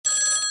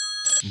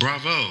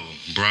Bravo,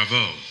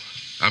 bravo.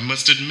 I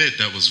must admit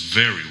that was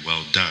very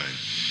well done.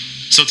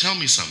 So tell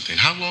me something.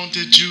 How long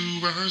did you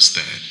rehearse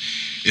that?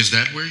 Is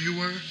that where you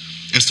were?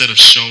 Instead of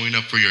showing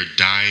up for your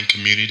dying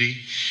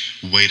community?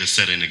 Way to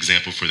set an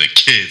example for the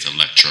kids,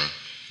 Elektra.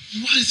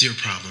 What is your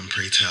problem,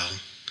 pray tell?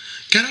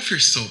 Get off your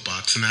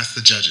soapbox and ask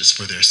the judges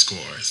for their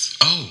scores.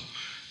 Oh,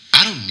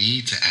 I don't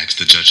need to ask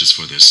the judges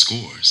for their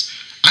scores.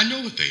 I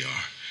know what they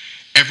are.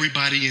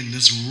 Everybody in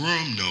this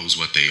room knows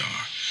what they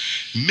are.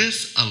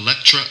 Miss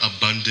Elektra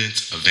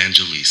Abundance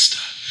Evangelista.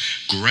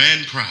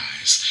 Grand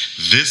prize.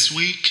 This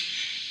week,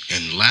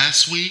 and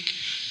last week,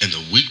 and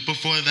the week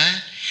before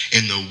that,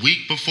 and the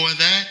week before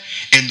that,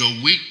 and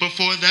the week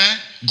before that.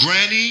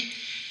 Granny,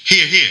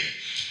 here.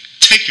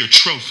 Take your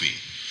trophy.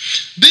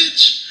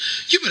 Bitch,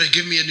 you better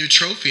give me a new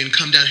trophy and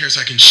come down here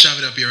so I can shove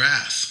it up your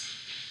ass.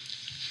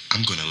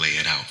 I'm gonna lay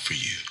it out for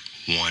you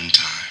one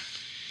time.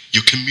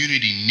 Your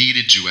community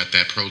needed you at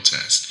that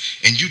protest,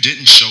 and you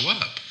didn't show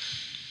up.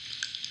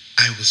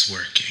 I was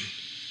working.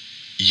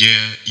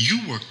 Yeah,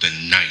 you worked the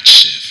night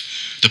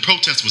shift. The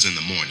protest was in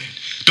the morning.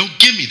 Don't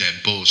give me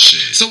that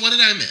bullshit. So what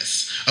did I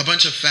miss? A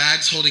bunch of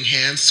fags holding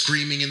hands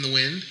screaming in the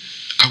wind?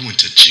 I went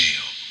to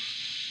jail.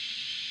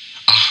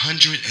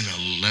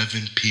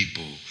 111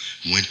 people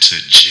went to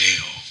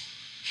jail.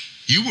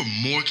 You were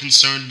more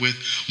concerned with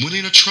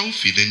winning a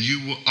trophy than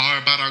you are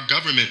about our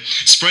government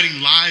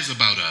spreading lies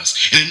about us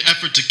in an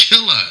effort to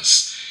kill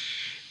us.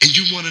 And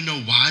you want to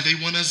know why they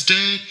want us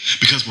dead?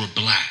 Because we're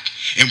black,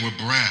 and we're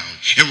brown,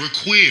 and we're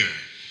queer.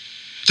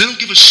 They don't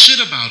give a shit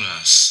about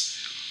us.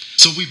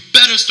 So we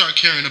better start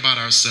caring about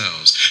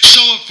ourselves.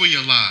 Show up for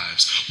your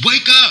lives.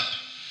 Wake up!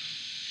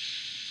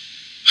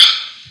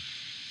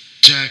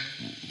 Jack,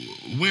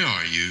 where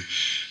are you?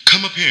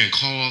 Come up here and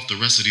call off the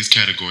rest of these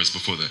categories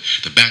before the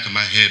back of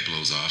my head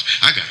blows off.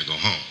 I gotta go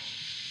home.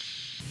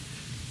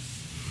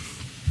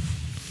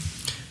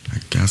 I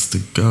got to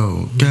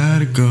go,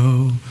 gotta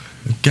go,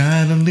 I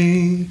gotta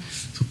leave.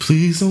 So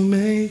please don't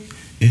make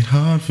it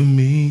hard for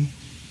me.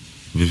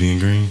 Vivian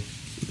Green.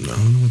 I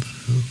don't know what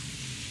that is.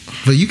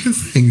 But you can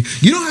sing.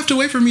 You don't have to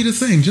wait for me to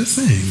sing. Just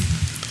sing.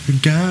 You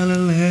gotta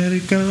let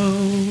it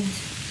go.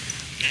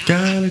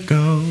 Gotta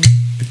go.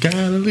 I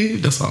gotta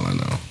leave. That's all I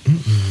know.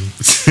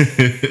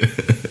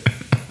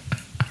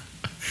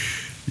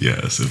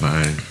 Yes, if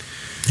I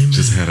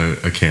just had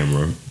a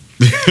camera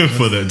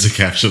for that to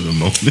capture the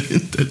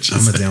moment.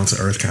 I'm a down to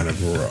earth kind of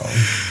girl.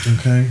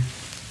 Okay.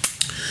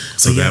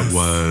 So yes. That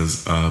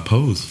was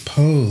Pose.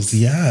 Pose,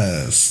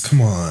 yes.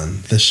 Come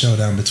on. The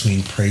showdown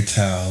between Pray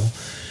Tell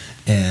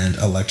and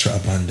Elektra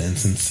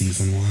Abundance in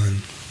season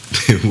 1.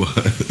 It was.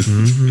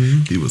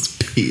 Mm-hmm. He was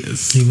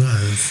pissed. He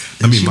was.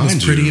 And I mean, mind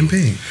was Pretty you, in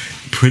Pink.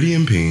 Pretty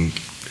in Pink,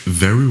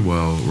 very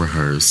well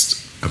rehearsed.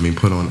 I mean,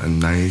 put on a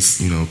nice,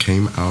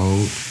 came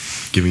out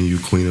giving you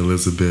Queen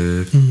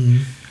Elizabeth.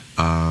 Mm-hmm.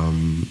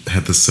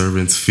 Had the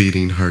servants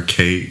feeding her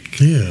cake.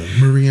 Yeah,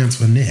 Marie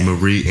Antoinette,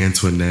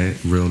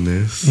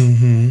 realness.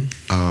 Mm-hmm.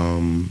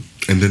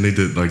 And then they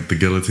did like the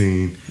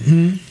guillotine.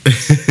 Mm-hmm.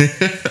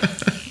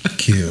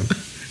 Cute.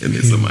 And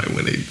then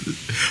somebody,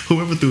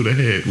 whoever threw the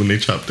head, when they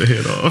chopped the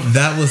head off.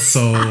 That was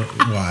so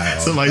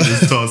wild. Somebody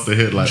just tossed the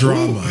head like,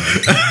 drama.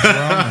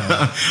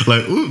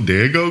 Like, ooh,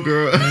 there you go,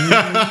 girl.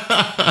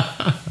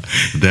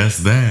 That's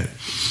that.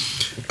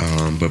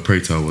 But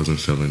Pray Tell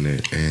wasn't feeling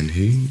it. And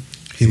he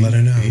let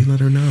her know. He let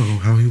her know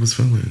how he was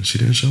feeling. She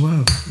didn't show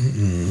up.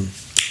 Mm-mm.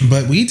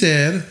 But we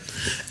did.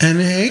 And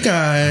hey,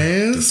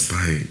 guys.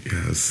 Despite,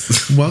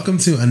 yes. Welcome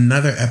to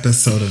another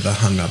episode of the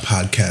Hung Up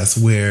Podcast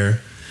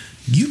where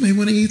you may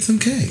want to eat some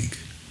cake.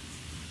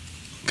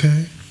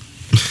 Okay?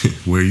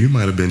 Where you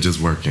might have been just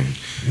working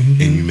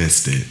and you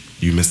missed it.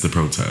 You missed the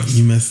protest.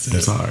 You missed it.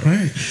 I'm sorry.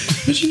 Right.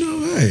 But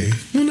hey,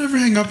 we'll never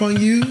hang up on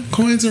you.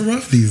 Coins are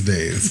rough these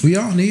days. We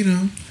all need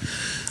them.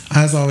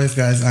 As always,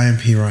 guys, I am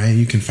P. Ryan.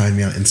 You can find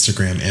me on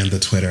Instagram and the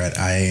Twitter at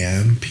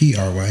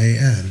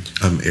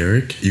IAMPRYAN. I'm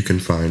Eric. You can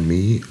find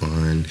me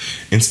on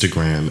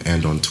Instagram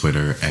and on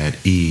Twitter at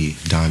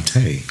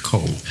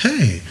eDanteCole.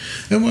 Hey,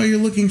 and while you're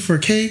looking for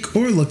cake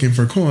or looking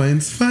for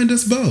coins, find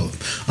us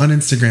both on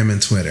Instagram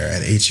and Twitter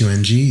at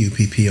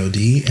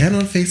HUNGUPPOD and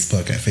on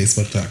Facebook at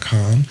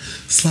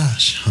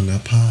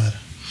facebook.com/HungUpPod.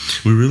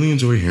 We really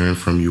enjoy hearing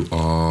from you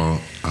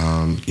all.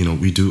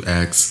 We do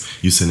ask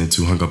you send it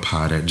to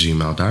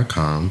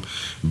hunguppod@gmail.com,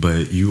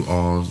 but you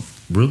all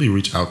really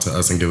reach out to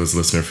us and give us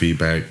listener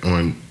feedback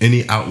on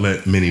any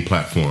outlet, many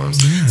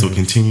platforms. Yeah. So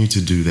continue to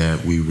do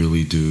that. We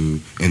really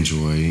do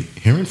enjoy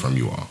hearing from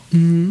you all.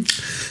 Mm-hmm.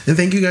 And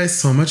thank you guys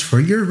so much for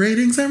your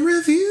ratings and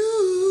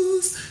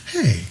reviews.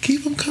 Hey,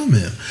 keep them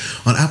coming.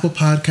 On Apple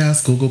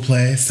Podcasts, Google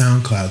Play,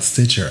 SoundCloud,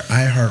 Stitcher,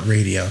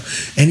 iHeartRadio,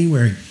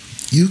 anywhere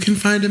you can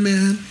find a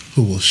man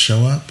who will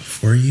show up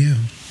for you.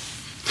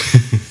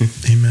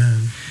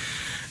 Amen.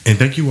 And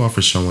thank you all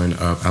for showing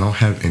up. I don't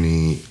have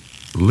any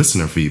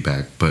listener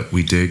feedback, but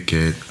we did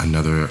get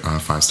another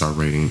 5-star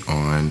rating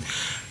on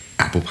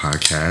Apple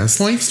Podcasts.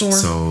 Point store.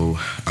 So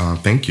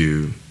thank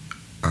you.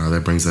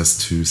 That brings us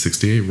to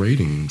 68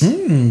 ratings.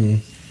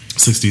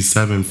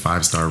 67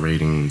 5-star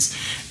ratings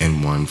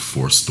and 1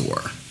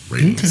 4-star.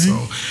 ratings. Okay. So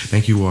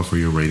thank you all for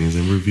your ratings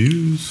and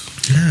reviews.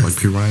 Yes. Like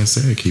P. Ryan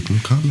said, keep them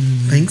coming.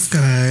 Thanks,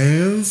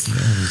 guys.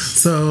 Yes.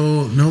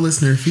 So, no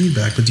listener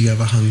feedback, but do you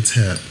have a hung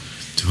tip?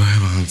 Do I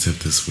have a hung tip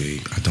this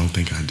week? I don't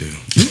think I do.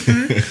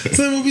 Okay.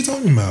 So then what we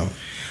talking about?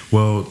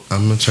 Well,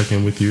 I'm going to check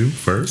in with you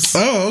first.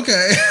 Oh,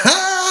 okay.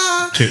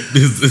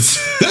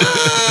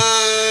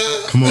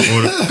 Come on,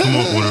 order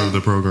of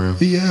the program.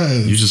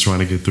 Yes. You're just trying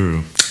to get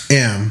through.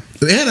 And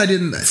I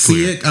didn't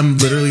see it. I'm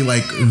literally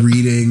like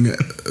reading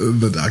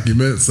the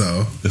document,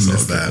 so It's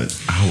missed all that. good.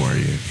 How are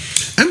you?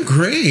 I'm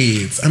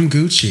great. I'm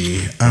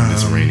Gucci. On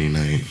this rainy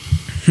night.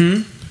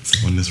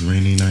 It's on this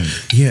rainy night.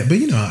 Yeah, but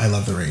I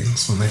love the rain.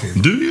 It's one of my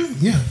favorite. Do you?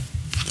 Yeah,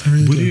 I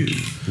really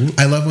do.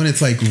 I love when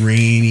it's like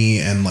rainy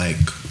and like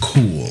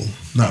cool,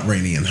 not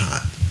rainy and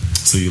hot.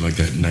 So you like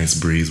that nice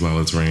breeze while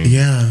it's raining?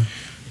 Yeah.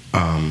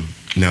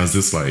 Now, is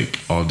this like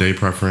all day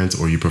preference,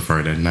 or you prefer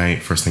it at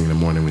night, first thing in the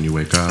morning when you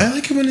wake up? I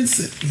like it when it's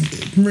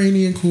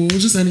rainy and cool,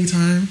 just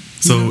anytime.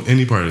 So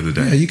any part of the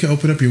day? Yeah, you can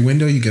open up your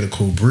window, you get a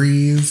cool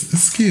breeze.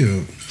 It's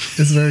cute.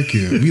 It's very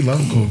cute. We love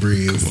a cool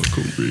breeze. Come on,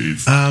 cool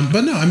breeze.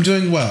 But no, I'm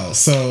doing well.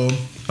 So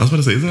I was about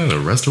to say, isn't that a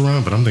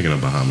restaurant? But I'm thinking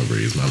of Bahama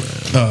Breeze, my man.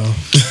 Oh.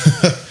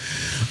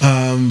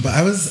 But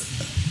I was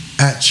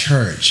at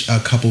church a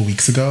couple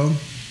weeks ago.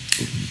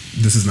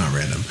 This is not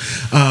random.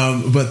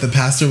 But the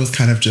pastor was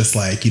kind of just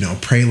like,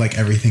 pray like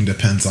everything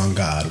depends on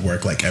God,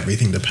 work like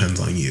everything depends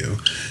on you.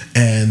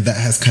 And that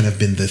has kind of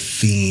been the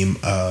theme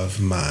of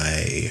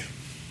my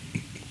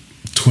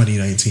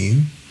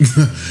 2019.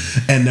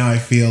 And now I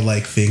feel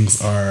like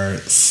things are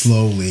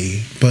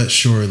slowly but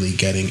surely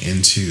getting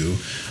into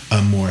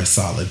a more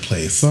solid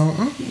place. So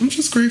I'm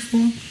just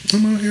grateful.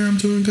 I'm out here. I'm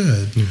doing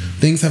good. Mm-hmm.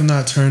 Things have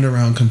not turned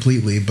around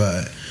completely,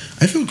 but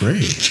I feel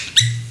great.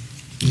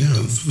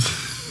 Yeah.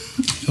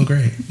 Feel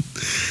great.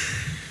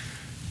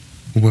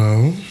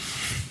 Well,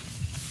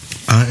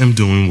 I am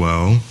doing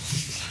well.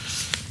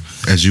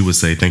 As you would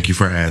say, thank you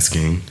for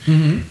asking.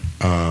 Mm-hmm.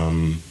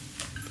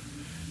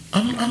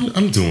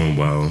 I'm doing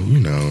well.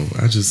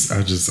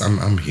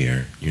 I'm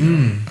here.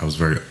 I was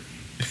very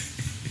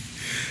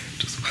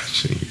just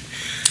watching you.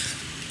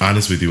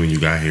 Honest with you, when you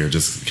got here,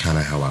 just kind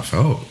of how I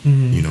felt.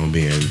 Mm-hmm.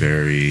 Being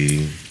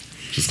very,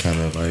 just kind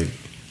of like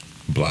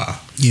blah.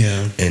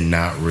 Yeah. And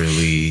not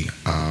really.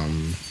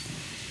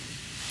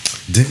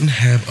 Didn't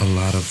have a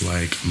lot of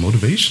like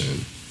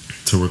motivation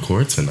to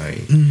record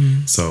tonight.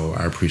 Mm-hmm. So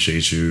I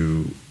appreciate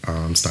you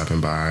stopping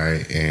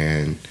by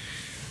and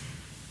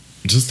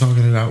just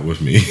talking it out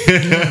with me. Yeah,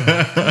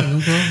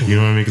 no problem. You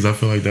know what I mean? Because I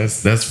feel like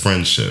that's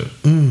friendship.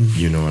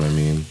 You know what I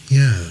mean?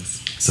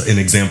 Yes. So an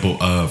example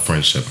of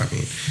friendship, I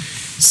mean.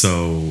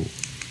 So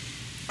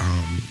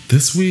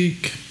this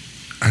week,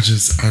 I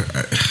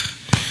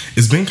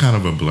it's been kind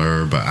of a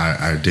blur, but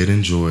I did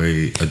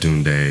enjoy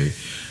Adune Day.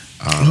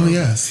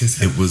 Yes.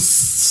 It was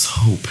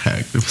so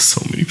packed. There was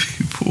so many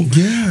people.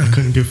 Yeah. I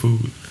couldn't get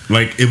food.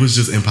 Like, it was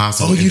just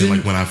impossible. Oh, and then,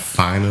 like, when I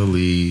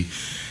finally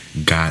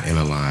got in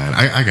a line,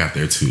 I got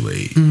there too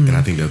late. And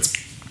I think that's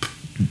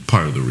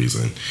part of the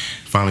reason.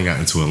 Finally got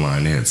into a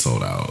line, they had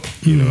sold out.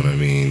 You know what I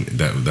mean?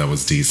 That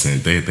was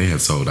decent. They had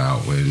sold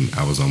out when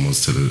I was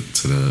almost to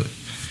the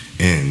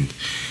end.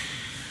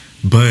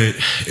 But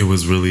it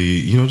was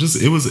really,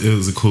 it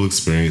was a cool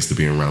experience to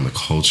be around the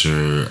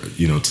culture,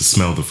 to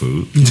smell the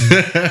food,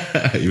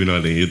 even though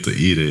I didn't get to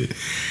eat it.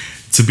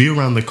 To be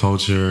around the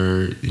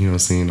culture,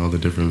 seeing all the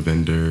different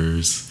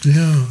vendors.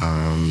 Yeah.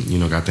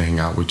 Got to hang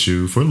out with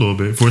you for a little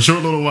bit, for a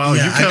short little while.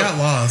 Yeah, I got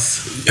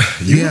lost.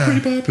 You were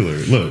pretty popular.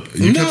 Look,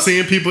 you kept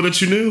seeing people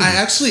that you knew.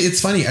 It's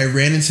funny. I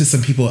ran into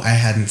some people I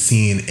hadn't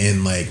seen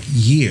in like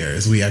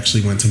years. We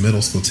actually went to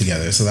middle school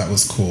together, so that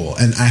was cool.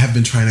 And I have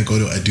been trying to go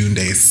to Adune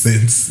Day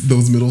since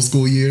those middle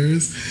school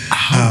years.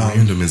 How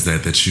random is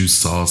that you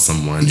saw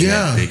someone in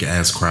that big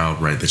ass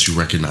crowd, right, that you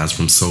recognized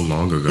from so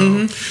long ago?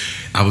 Mm-hmm.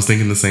 I was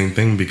thinking the same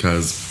thing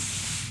because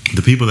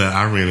the people that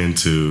I ran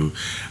into,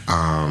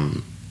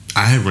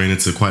 I ran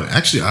into quite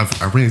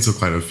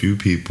a few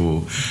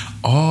people,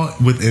 all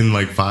within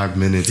like 5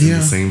 minutes in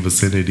the same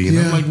vicinity, and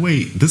I'm like,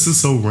 wait, this is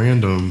so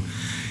random.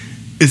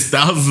 It's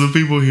thousands of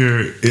people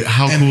here.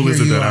 How cool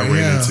is it that I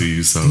ran into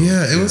you? So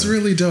it was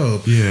really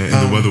dope. Yeah,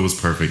 and the weather was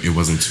perfect. It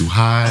wasn't too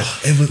hot.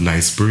 It was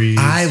nice breeze.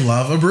 I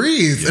love a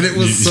breeze, and it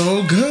was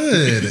so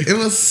good. It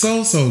was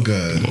so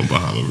good. Come on,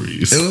 Bahama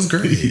Breeze. It was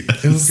great.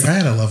 Yes. It was. I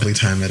had a lovely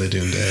time at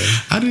Adune Day.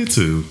 I did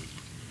too.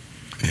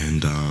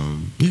 And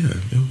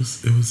it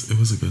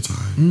was a good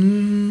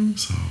time.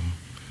 So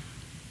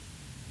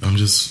I'm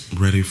just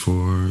ready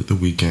for the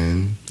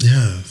weekend.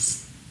 Yes.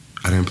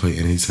 I didn't play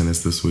any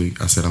tennis this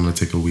week. I said I'm gonna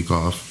take a week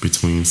off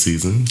between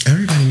seasons.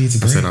 Everybody needs a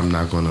break. I said I'm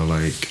not gonna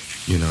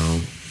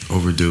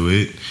overdo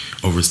it,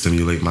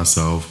 overstimulate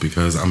myself,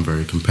 because I'm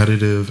very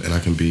competitive and I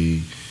can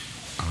be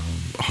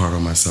hard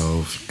on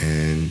myself,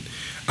 and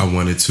I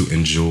wanted to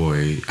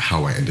enjoy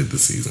how I ended the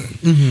season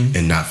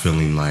and not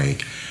feeling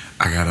like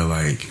I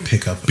gotta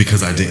pick up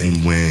because I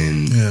didn't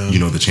win,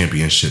 the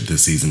championship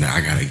this season, that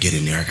I gotta get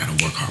in there. I gotta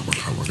work hard.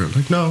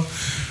 Like, no,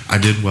 I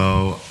did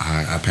well.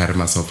 I patted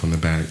myself on the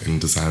back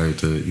and decided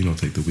to,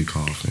 take the week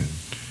off and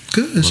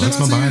Good. Relax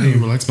my body,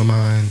 relax my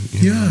mind.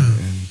 You know,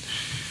 and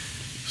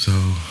so,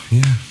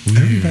 yeah.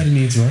 Everybody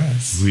needs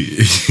rest.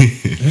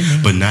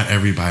 But not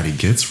everybody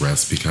gets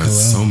rest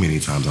because so many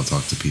times I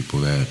talk to people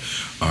that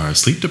are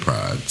sleep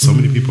deprived. So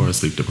many people are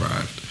sleep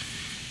deprived.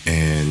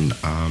 And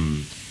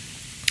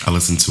I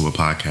listened to a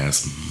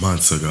podcast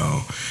months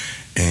ago,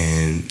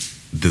 and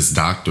this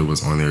doctor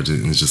was on there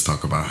and just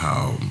talk about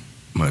how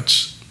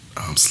much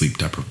sleep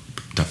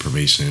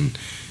deprivation,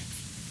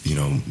 you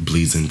know,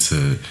 bleeds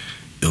into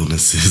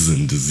illnesses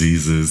and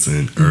diseases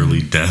and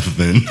early death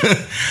and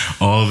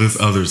all this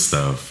other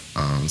stuff.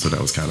 So that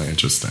was kind of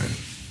interesting.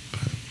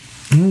 But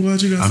I'm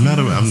glad you got.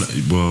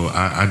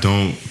 I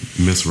don't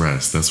miss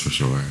rest. That's for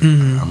sure.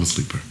 I'm a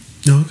sleeper.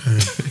 Okay.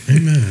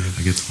 Amen.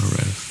 I get to my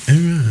rest.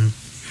 Amen.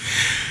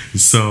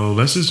 So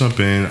let's just jump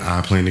in.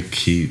 I plan to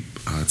keep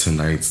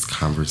tonight's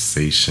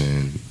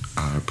conversation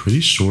pretty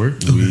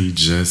short. Okay. We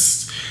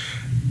just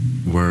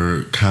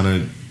were kind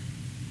of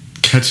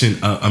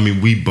catching up. I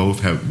mean, we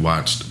both have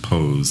watched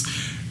Pose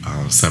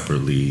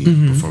separately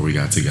before we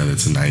got together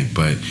tonight,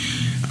 but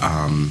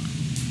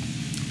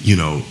you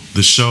know,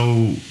 the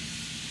show,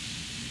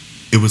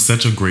 it was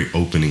such a great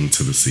opening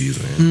to the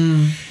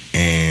season.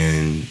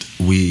 And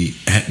we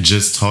had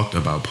just talked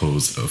about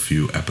Pose a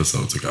few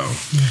episodes ago.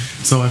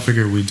 So I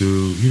figured we'd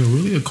do, you know,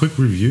 really a quick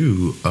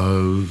review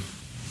of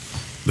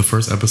the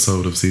first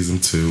episode of season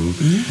 2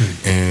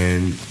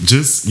 and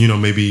just, you know,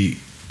 maybe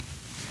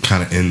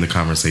kind of end the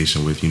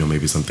conversation with, you know,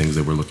 maybe some things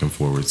that we're looking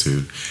forward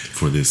to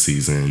for this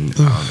season,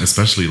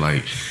 especially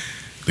like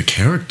the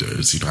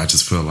characters. You know, I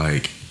just feel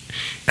like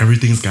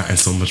everything's gotten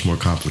so much more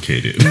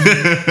complicated.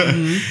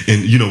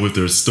 And, you know, with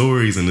their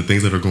stories and the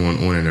things that are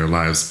going on in their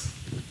lives,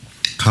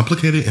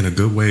 complicated in a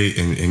good way,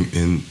 and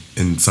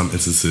in some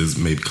instances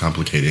maybe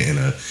complicated in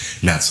a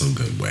not so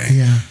good way.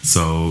 Yeah.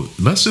 So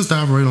let's just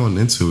dive right on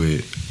into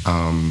it.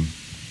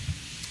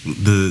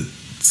 The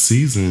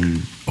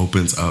season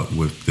opens up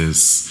with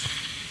this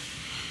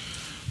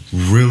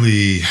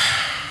really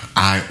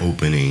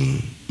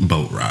eye-opening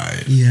boat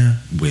ride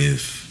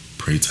with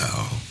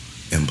Preytel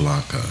and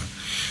Blanca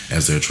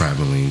as they're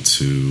traveling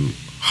to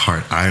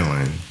Hart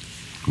Island,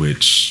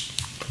 which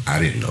I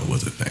didn't know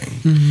was a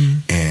thing.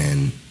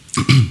 And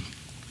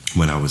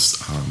when I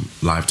was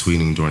live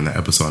tweeting during the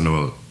episode, I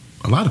know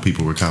a lot of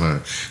people were kind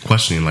of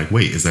questioning, like,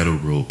 wait, is that a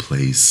real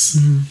place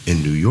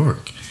in New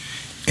York?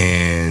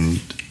 And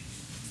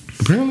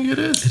apparently it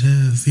is. It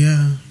is,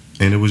 yeah.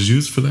 And it was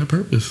used for that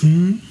purpose.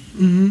 And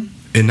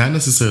not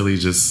necessarily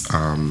just,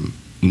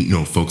 you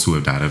know, folks who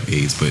have died of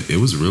AIDS, but it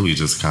was really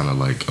just kind of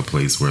like a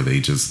place where they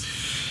just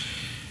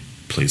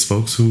placed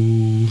folks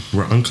who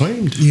were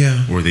unclaimed.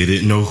 Yeah. Or they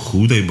didn't know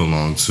who they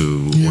belonged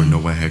to, or no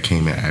one had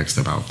came and asked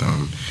about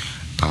them.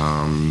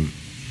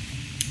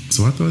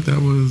 So I thought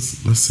that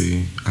was, let's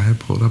see, I had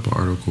pulled up an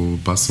article.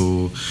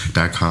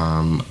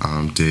 Bustle.com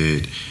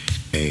did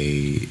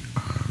a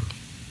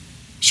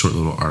short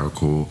little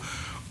article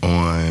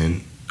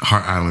on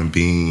Hart Island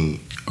being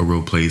a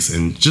real place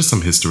and just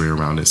some history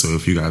around it. So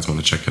if you guys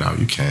want to check it out,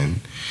 you can.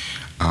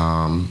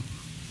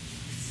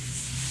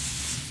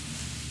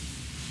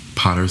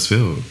 Potter's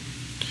Field,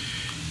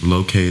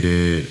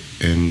 located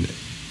in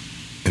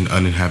an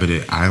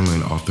uninhabited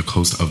island off the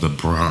coast of the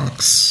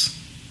Bronx.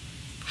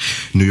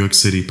 New York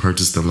City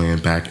purchased the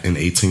land back in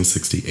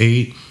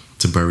 1868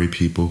 to bury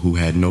people who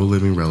had no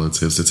living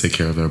relatives to take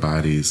care of their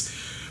bodies,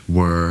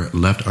 were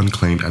left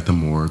unclaimed at the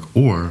morgue,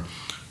 or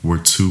were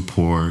too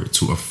poor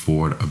to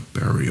afford a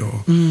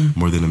burial.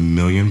 More than 1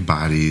 million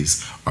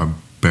bodies are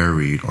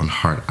buried on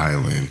Hart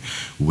Island,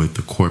 with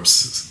the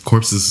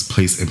corpses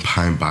placed in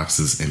pine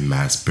boxes and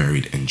mass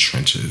buried in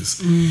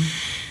trenches.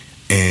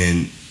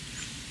 And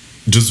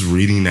just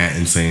reading that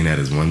and saying that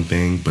is one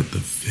thing, but the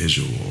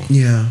visual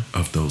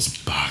of those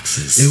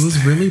boxes, it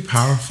was really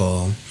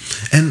powerful.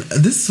 And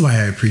this is why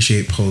I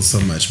appreciate Pose so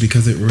much,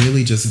 because it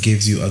really just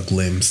gives you a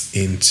glimpse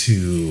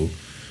into,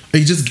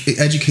 it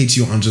educates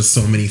you on just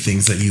so many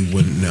things that you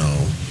wouldn't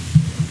know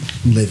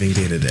living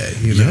day to day,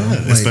 you know? Yeah,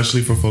 like,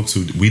 especially for folks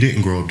who, we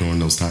didn't grow up during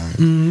those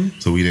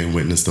times, so we didn't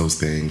witness those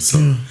things.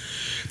 So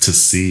to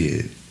see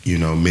it, you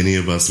know, many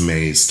of us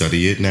may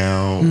study it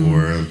now,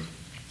 or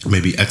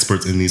maybe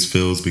experts in these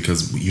fields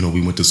because, you know,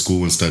 we went to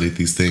school and studied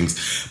these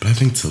things. But I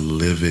think to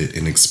live it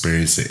and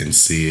experience it and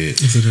see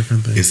it, it's a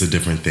different thing. It's a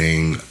different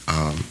thing.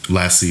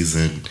 Last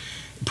season,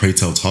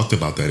 Preytel talked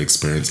about that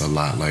experience a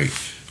lot, like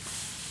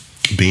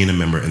being a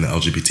member in the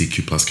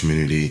LGBTQ plus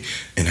community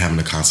and having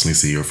to constantly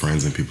see your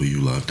friends and people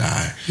you love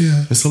die.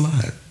 Yeah. It's a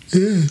lot. It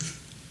is.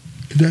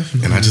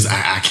 Definitely. And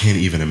I can't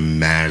even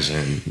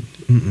imagine,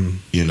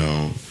 you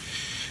know,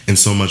 and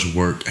so much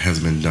work has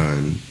been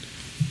done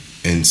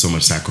and so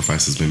much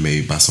sacrifice has been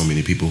made by so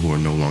many people who are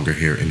no longer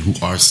here and who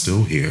are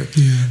still here,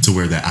 to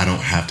where that I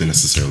don't have to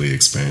necessarily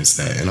experience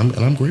that. And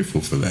I'm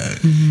grateful for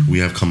that. We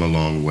have come a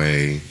long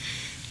way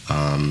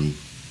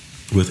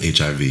with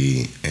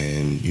HIV,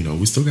 and, you know,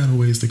 we still got a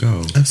ways to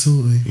go.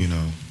 Absolutely. You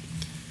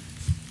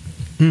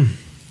know.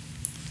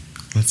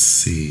 Let's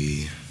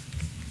see.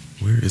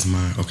 Where is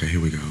my... Okay,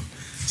 here we go.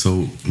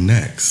 So,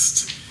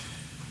 next.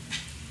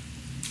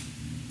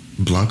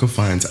 Blanca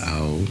finds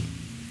out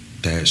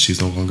that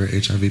she's no longer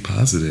HIV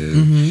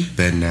positive.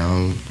 That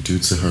now, due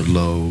to her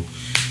low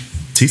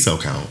T cell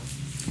count,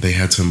 they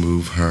had to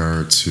move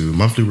her to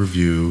monthly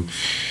review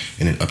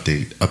and an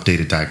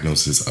updated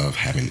diagnosis of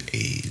having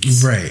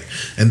AIDS. Right.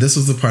 And this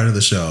was the part of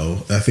the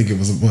show, I think it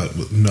was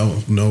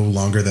no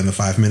longer than the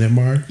 5-minute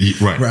mark.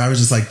 Right. Where I was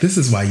just like, this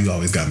is why you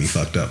always got me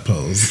fucked up,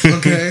 Pose.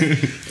 Okay.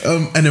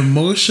 An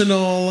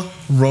emotional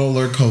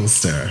roller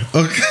coaster.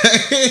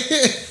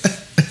 Okay.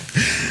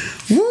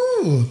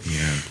 Woo.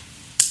 Yeah.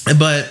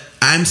 But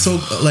I'm so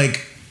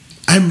like,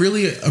 I'm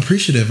really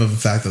appreciative of the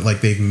fact that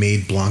like they've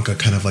made Blanca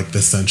kind of like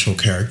the central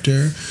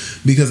character,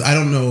 because I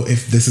don't know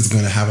if this is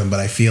going to happen, but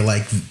I feel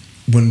like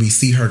when we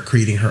see her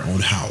creating her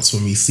own house,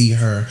 when we see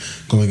her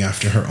going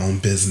after her own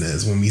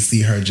business, when we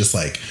see her just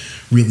like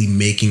really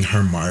making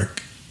her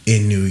mark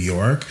in New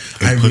York,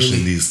 and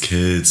pushing these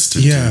kids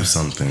to do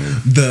something.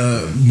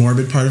 The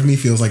morbid part of me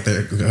feels like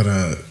they're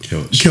gonna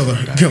kill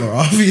her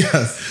off.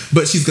 Yes,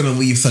 but she's gonna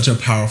leave such a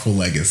powerful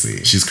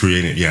legacy. She's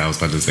creating. Yeah, I was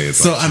about to say.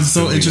 So I'm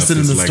so interested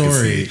in the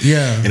story.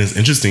 Yeah, and it's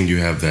interesting you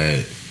have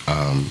that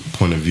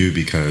point of view,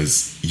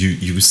 because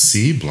you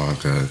see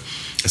Blanca,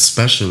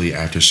 especially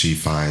after she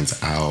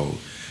finds out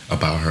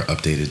about her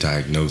updated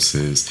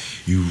diagnosis.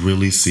 You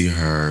really see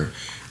her.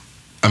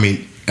 I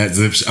mean, as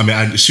if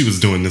she was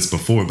doing this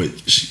before, but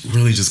she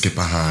really just get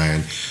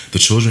behind the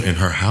children in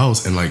her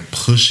house and like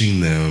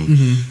pushing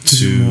them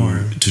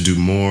to do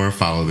more,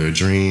 follow their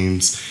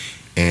dreams,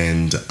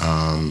 and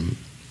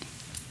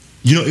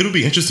it'll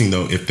be interesting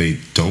though if they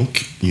don't,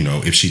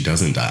 if she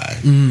doesn't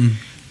die,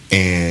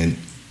 and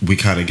we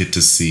kind of get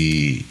to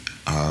see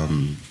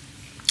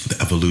the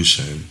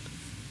evolution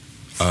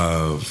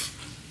of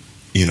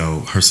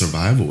her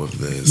survival of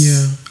this.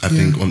 I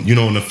think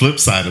on the flip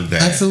side of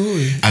that,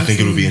 absolutely. I think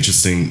it would be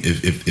interesting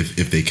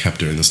if they kept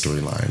her in the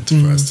storyline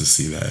for us to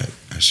see that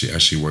as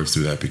she works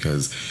through that,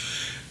 because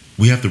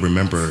we have to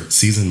remember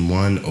season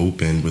 1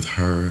 opened with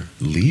her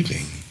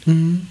leaving.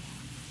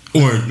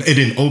 Or it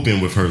didn't open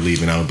with her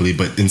leaving, I don't believe,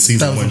 but in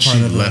season 1 she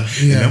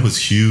left, and that was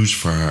huge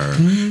for her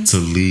to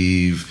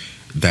leave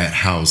that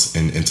house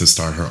and to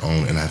start her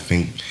own. And I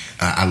think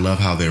I love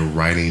how they're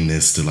writing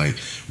this to like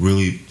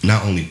really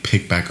not only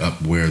pick back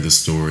up where the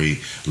story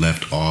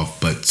left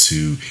off, but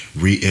to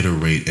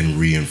reiterate and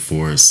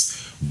reinforce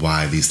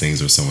why these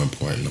things are so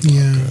important to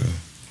Blanca.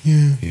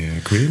 Yeah.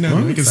 Creating that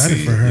legacy. I'm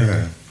excited for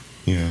her.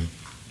 Yeah.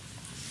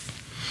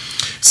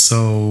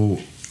 So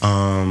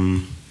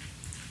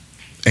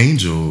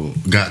Angel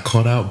got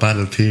caught out by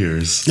the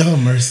tears. Oh,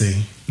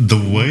 mercy. The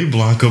way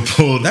Blanca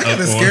pulled that kind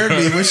of scared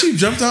me when she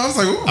jumped out. I was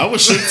like, ooh. I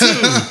was shook too.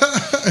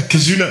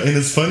 Because and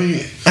it's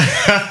funny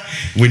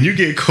when you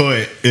get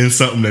caught in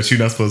something that you're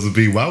not supposed to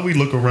be. Why we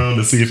look around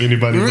to see if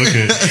anybody's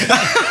looking?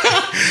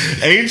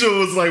 Angel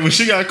was like, when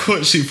she got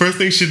caught, first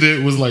thing she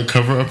did was like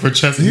cover up her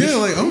chest. Yeah,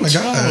 like, oh my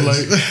god,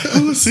 like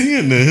who's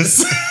seeing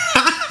this?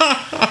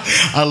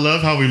 I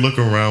love how we look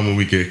around when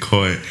we get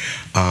caught,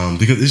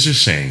 because it's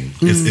just shame.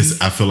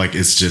 I feel like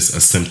it's just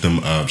a symptom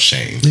of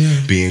shame.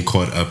 Being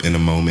caught up in a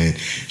moment.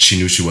 She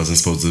knew she wasn't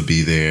supposed to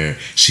be there.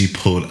 She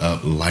pulled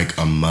up like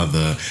a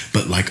mother,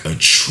 but like a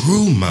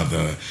true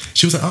mother.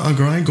 She was like,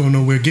 girl, I ain't going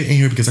nowhere. Get in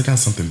here because I got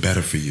something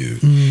better for you.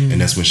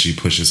 And that's when she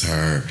pushes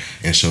her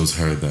and shows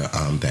her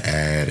the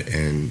ad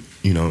and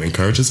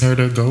encourages her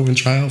to go and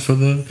try out for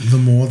the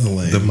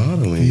modeling.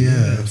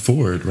 Yeah.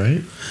 Ford,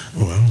 right?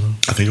 Oh, I don't know.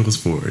 I think it was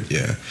Ford.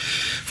 Yeah,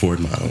 Ford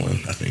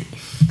modeling, I think.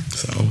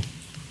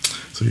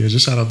 So yeah,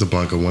 just shout out to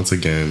Blanca once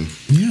again.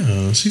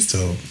 Yeah, she's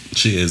dope.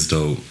 She is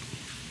dope.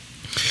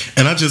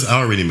 And I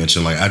already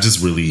mentioned, like, I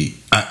just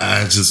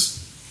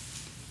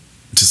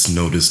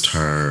noticed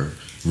her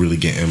really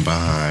getting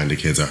behind the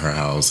kids at her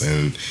house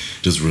and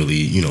just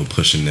really,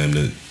 pushing them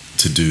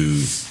to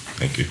do,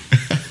 thank you,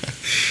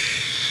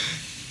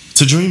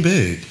 to dream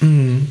big.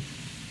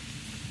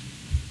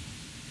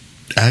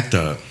 Act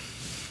Up.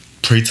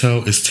 Pray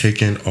Tell is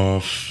taken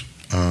off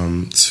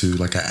to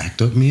like an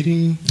Act Up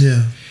meeting.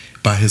 Yeah.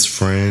 By his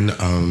friend.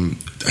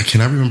 I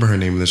cannot remember her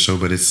name in the show,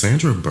 but it's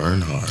Sandra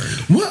Bernhard.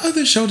 What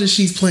other show does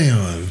she play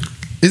on?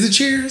 Is it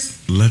Cheers?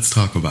 Let's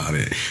talk about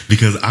it,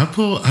 because I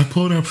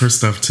pulled up her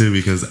stuff too,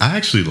 because I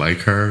actually like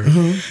her,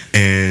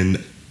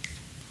 and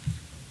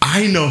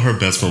I know her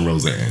best from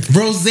Roseanne.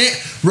 Roseanne.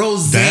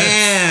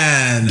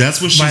 That's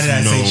what she's known. Why did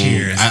I say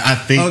Cheers? I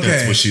think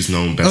that's what she's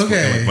known best for.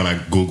 Like when I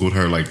Googled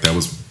her, like that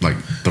was like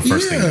the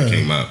first thing that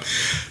came up.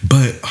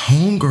 But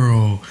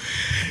homegirl,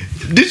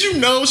 did you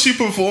know she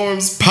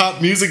performs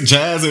pop music,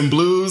 jazz, and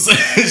blues?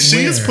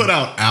 She has put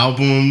out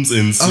albums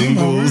and singles.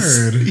 Oh, my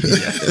word.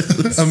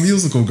 Yes. A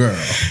musical girl.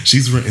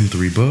 She's written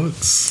 3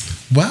 books.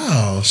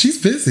 Wow,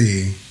 she's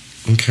busy.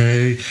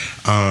 Okay.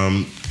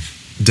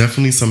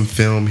 Definitely some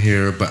film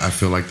here, but I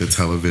feel like the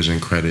television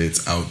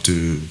credits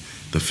outdo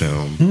the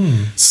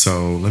film.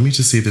 So let me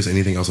just see if there's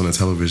anything else on the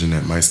television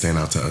that might stand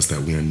out to us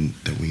that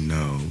we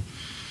know.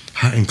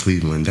 Hot in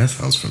Cleveland, that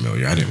sounds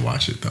familiar. I didn't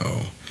watch it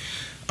though.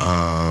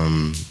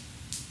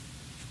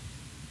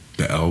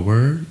 The L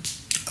Word.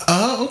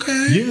 Oh,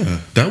 okay.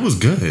 Yeah, that was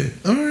good.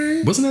 All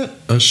right. Wasn't that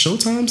a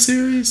Showtime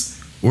series?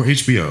 or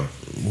HBO.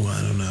 Well,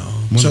 I don't know.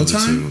 One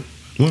Showtime?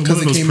 One of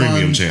Because it those came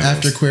premium on channels.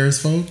 after Queer as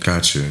Folk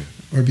Gotcha.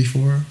 or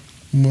before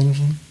one of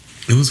them.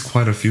 It was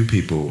quite a few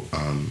people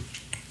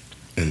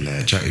in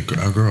that.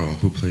 A girl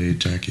who played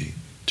Jackie.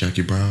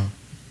 Jackie Brown?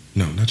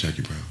 No, not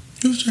Jackie Brown.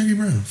 It was Jackie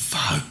Brown.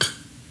 Fuck.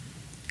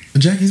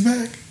 Jackie's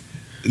back?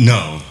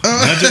 No,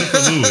 not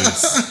Jennifer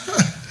Lewis.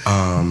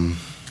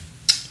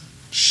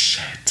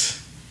 Shit.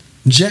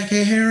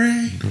 Jackie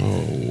Harry?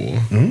 No.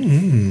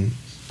 Mm-hmm.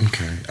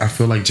 Okay. I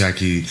feel like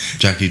Jackie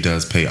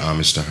does pay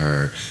homage to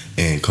her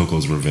in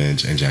Coco's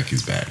Revenge and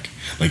Jackie's Back.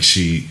 Like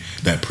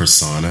that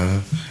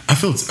persona. I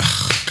feel,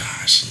 oh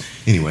gosh.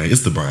 Anyway,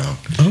 it's the Brown.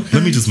 Okay.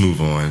 Let me just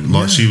move on.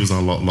 Yeah. She was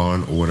on Law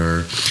and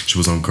Order. She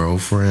was on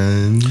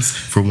Girlfriends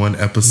for one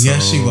episode.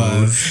 Yes, she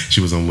was.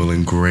 She was on Will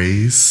and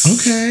Grace.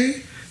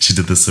 Okay. She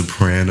did The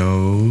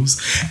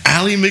Sopranos.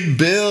 Ally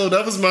McBeal.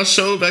 That was my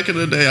show back in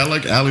the day. I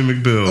like Ally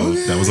McBeal.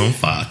 Okay. That was on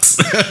Fox.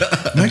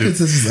 My good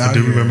sister's out I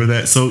do here. remember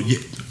that. So, yeah,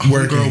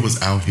 girl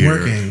was out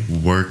here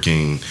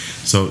working.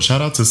 So,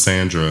 shout out to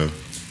Sandra.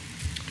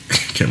 I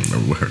can't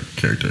remember what her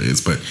character is,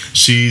 but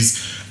she's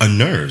a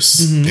nurse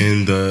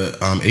in the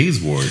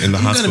AIDS ward in the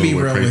hospital. I'm gonna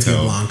be real with you,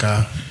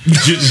 Blanca.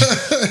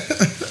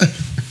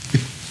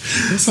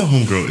 That's how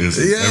homegirl is.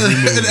 Yeah,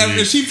 every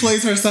movie. She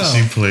plays herself.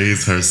 She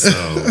plays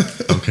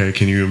herself. Okay,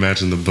 can you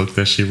imagine the book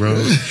that she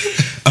wrote?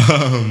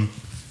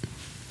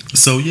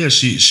 So yeah,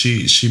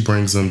 she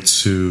brings them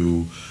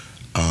to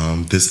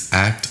this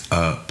ACT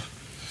UP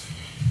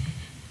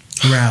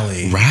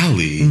rally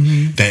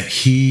that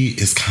he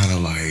is kind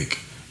of like,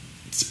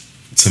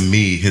 to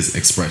me, his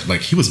expression,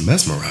 like he was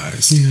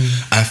mesmerized. Yeah.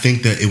 I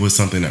think that it was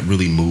something that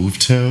really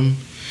moved him,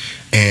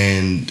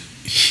 and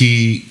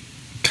he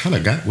kind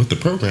of got with the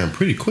program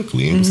pretty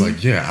quickly and was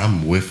like, yeah,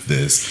 I'm with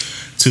this,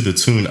 to the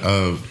tune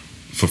of,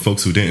 for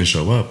folks who didn't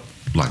show up,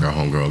 like our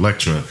homegirl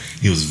Electra,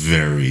 he was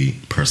very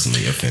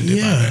personally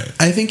offended by that.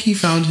 I think he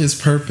found his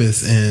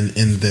purpose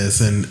in this,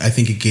 and I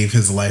think it gave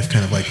his life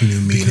kind of like new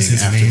meaning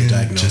after the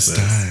diagnosis. Just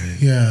died.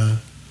 Yeah.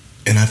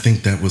 And I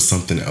think that was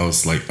something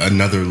else, like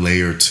another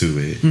layer to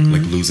it,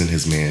 like losing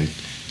his man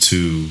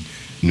to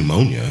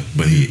pneumonia,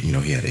 but he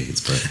had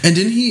AIDS. But and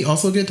didn't he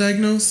also get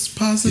diagnosed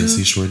positive? Yes,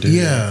 he sure did.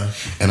 Yeah.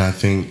 And I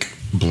think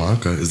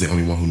Blanca is the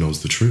only one who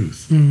knows the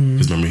truth.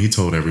 Because remember, he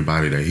told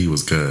everybody that he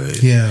was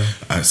good. Yeah.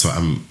 I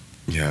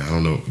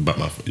don't know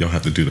about y'all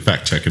have to do the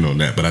fact checking on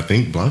that, but I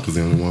think Blanca's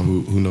the only one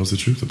who knows the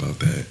truth about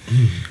that.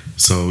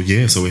 So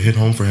it hit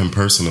home for him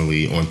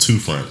personally on two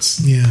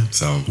fronts. Yeah.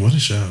 So what a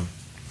show.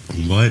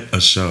 What a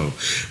show.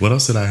 What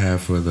else did I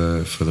have for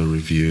the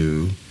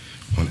review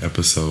on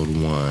episode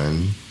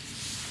 1?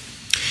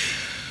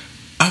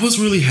 I was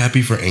really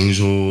happy for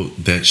Angel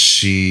that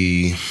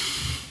she,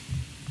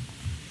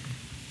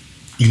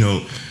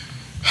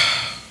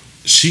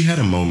 she had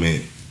a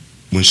moment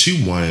when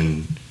she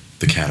won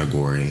the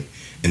category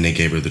and they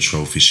gave her the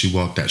trophy. She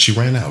walked out. She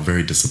ran out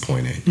very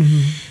disappointed.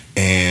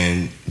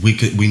 And we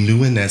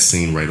knew in that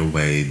scene right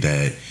away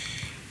that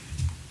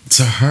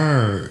to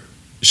her,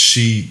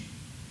 she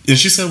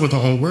said with her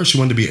own words, she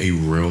wanted to be a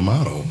real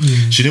model.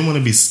 She didn't want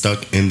to be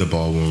stuck in the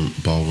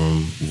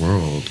ballroom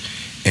world,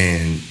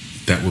 and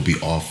that would be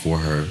all for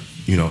her.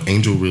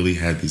 Angel really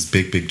had these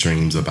big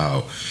dreams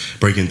about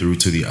breaking through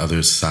to the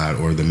other side,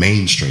 or the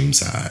mainstream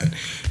side,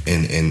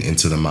 and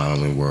into the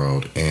modeling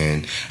world.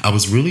 And I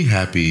was really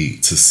happy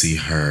to see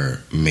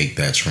her make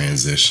that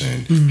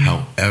transition.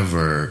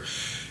 However,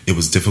 it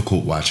was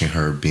difficult watching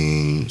her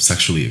being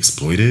sexually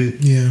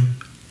exploited. Yeah,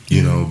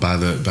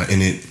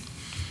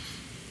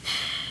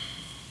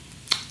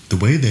 the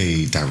way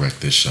they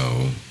direct this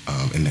show,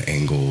 and the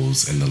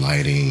angles and the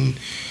lighting,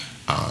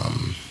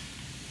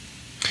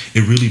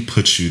 it really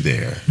puts you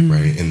there,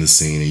 right, in the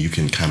scene, and you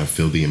can kind of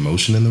feel the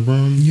emotion in the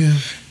room. Yeah.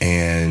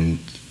 And,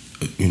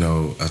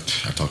 I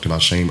talked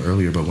about shame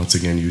earlier, but once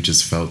again, you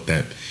just felt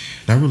that,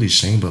 not really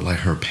shame, but like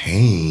her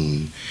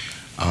pain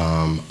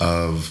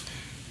of,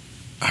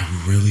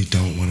 I really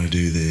don't want to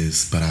do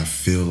this, but I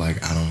feel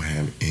like I don't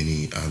have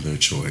any other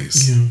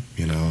choice.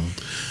 Yeah.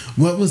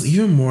 What was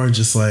even more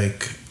just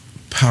like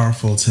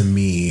powerful to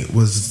me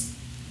was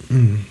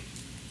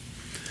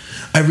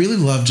I really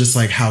loved just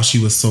like how she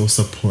was so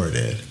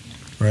supported,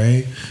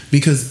 right?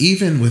 Because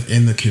even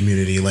within the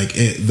community, like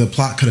the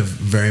plot could have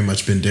very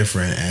much been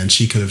different, and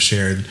she could have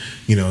shared,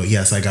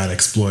 yes, I got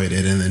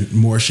exploited, and then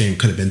more shame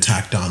could have been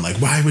tacked on, like,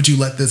 why would you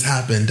let this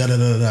happen, da da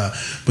da da.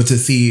 But to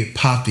see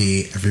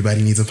Poppy,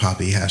 everybody needs a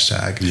Poppy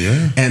hashtag,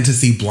 and to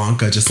see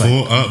Blanca just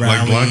pull up rally,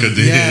 like Blanca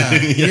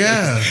did,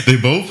 yeah, they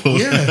both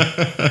pulled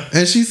up.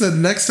 And she said,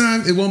 next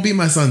time it won't be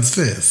my son's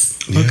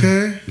fist,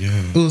 okay?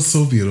 Yeah, it was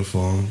so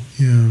beautiful.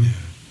 Yeah.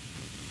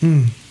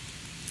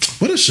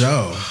 What a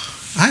show.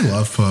 I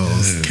love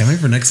Pose. Can't wait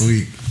for next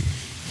week.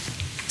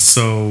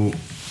 So,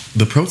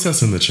 the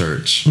protests in the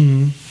church,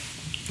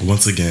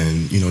 once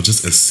again,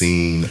 just a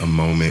scene, a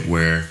moment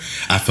where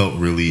I felt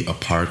really a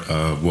part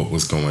of what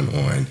was going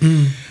on.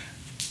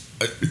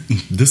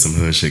 This some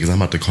hood shit, because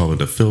I'm about to call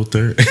it a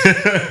filter.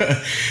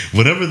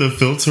 Whatever the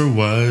filter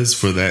was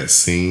for that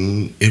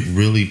scene, it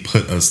really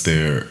put us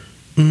there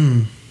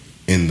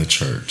in the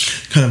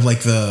church. Kind of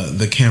like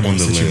the camera On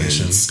the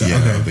situation.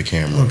 lens, of the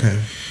camera.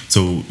 Okay.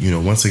 So,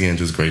 once again,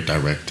 just great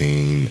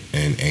directing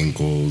and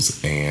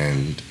angles,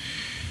 and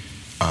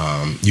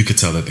you could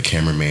tell that the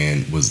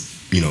cameraman was,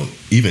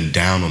 even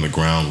down on the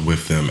ground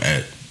with them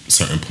at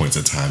certain points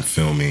of time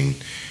filming,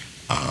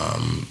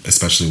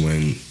 especially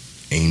when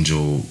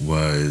Angel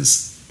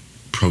was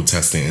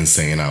protesting and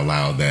saying out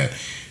loud that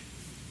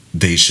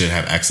they should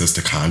have access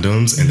to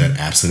condoms and that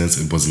abstinence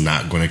was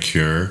not going to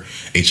cure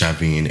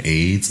HIV and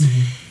AIDS.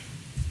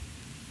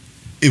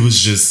 It was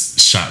just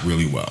shot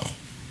really well.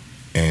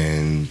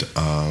 And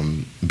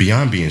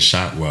beyond being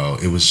shot well,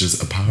 it was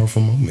just a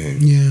powerful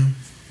moment. Yeah,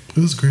 it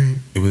was great.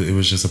 It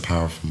was just a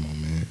powerful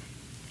moment.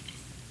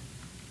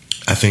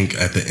 I think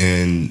at the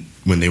end,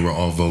 when they were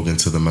all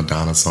voguing to the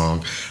Madonna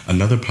song,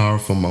 another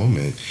powerful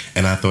moment.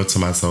 And I thought to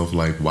myself,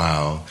 like,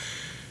 wow,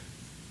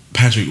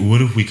 Patrick,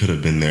 what if we could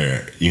have been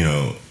there,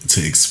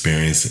 to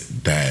experience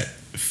that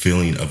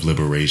feeling of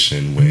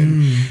liberation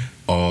when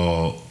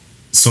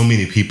so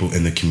many people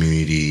in the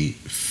community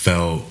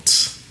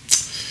felt,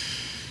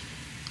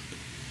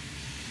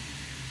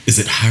 is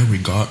it high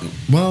regard?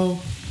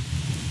 Well,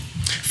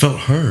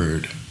 felt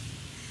heard,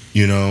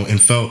 and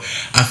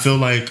I feel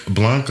like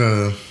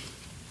Blanca,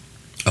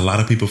 a lot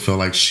of people feel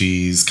like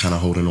she's kind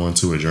of holding on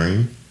to a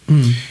dream.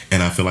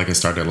 And I feel like it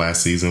started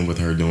last season with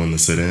her doing the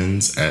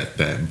sit-ins at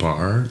that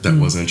bar that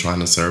wasn't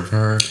trying to serve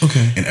her.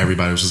 Okay. And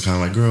everybody was just kind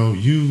of like, girl,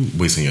 you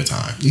wasting your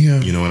time.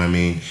 Yeah. You know what I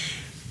mean?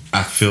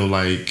 I feel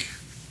like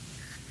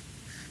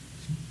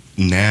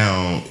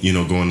now,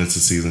 going into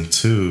season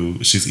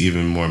 2, she's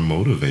even more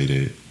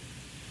motivated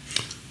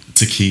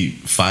to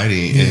keep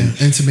fighting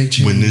and to make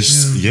change. When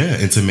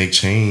and to make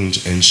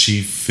change. And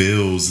she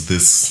feels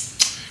this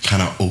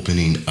kind of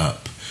opening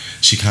up.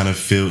 She kind of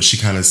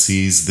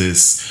sees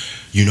this,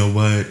 you know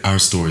what, our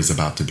story's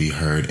about to be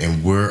heard,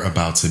 and we're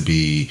about to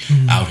be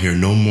out here.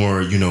 No more,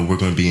 we're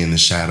going to be in the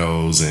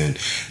shadows, and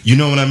you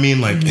know what I mean?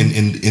 Like,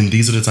 and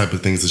these are the type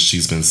of things that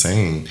she's been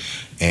saying.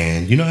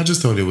 And, I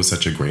just thought it was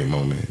such a great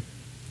moment.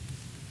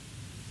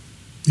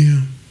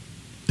 Yeah,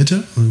 it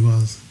definitely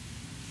was.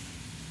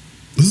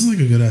 This is like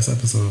a good ass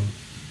episode.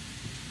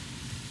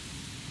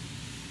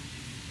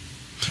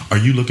 Are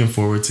you looking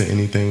forward to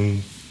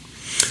anything?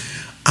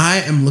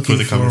 I am looking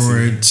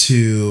forward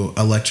to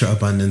Elektra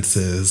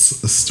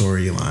Abundance's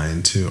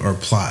storyline or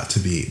plot to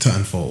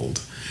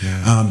unfold.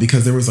 Yeah.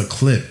 Because there was a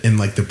clip in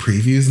like the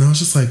previews, and I was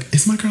just like,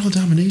 "Is my girl a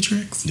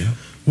dominatrix? Yeah.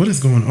 What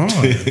is going on?"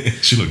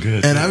 She looked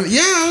good. And I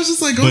was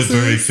just like, but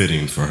very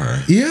fitting for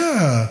her.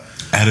 Yeah.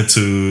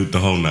 Attitude, the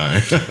whole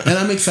nine. And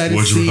I'm excited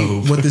to see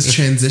what this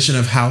transition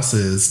of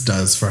houses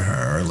does for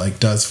her, or like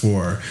does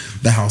for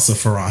the House of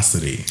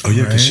Ferocity. Oh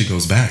yeah, because she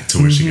goes back to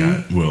where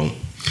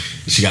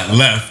she got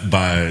left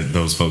by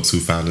those folks who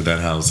founded that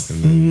house,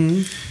 and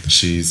then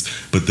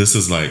but this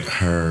is like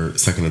her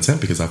second attempt,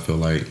 because I feel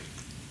like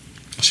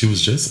she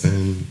was just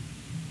in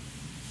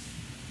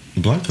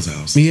Blanca's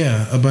house.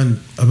 Yeah,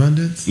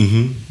 Abundance?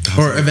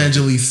 Or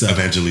Evangelista.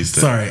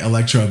 Sorry,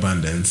 Elektra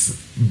Abundance,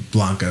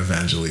 Blanca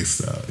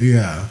Evangelista.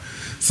 Yeah.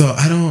 So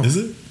I don't... Is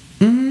it?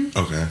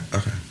 Okay.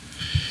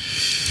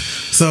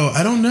 So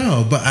I don't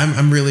know, but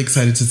I'm really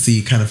excited to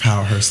see kind of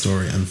how her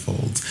story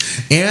unfolds.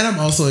 And I'm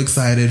also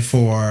excited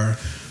for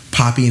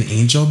Poppy and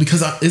Angel,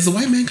 because is the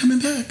white man coming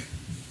back?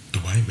 The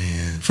white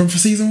man? For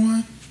season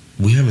 1?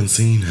 We haven't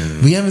seen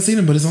him.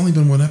 But it's only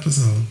been one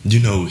episode.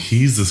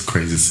 He's this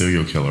crazy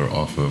serial killer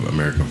off of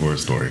American Horror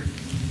Story.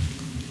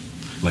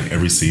 Like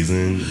every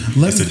season,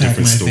 it's a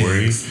different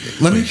story.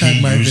 He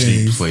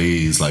usually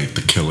plays like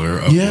the killer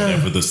of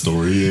whatever the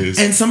story is.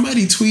 And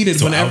somebody tweeted,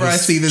 so whenever I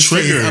see this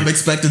face, I'm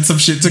expecting some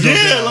shit to go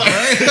down.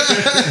 Right?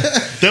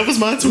 That was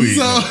my tweet.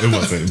 No, it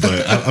wasn't,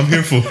 but I'm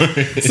here for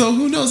it. So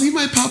who knows? He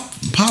might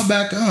pop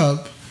back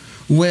up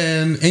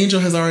when Angel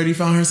has already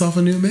found herself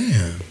a new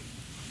man.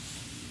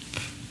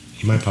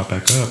 He might pop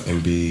back up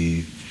and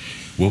be...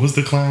 What was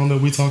the clown that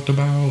we talked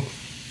about?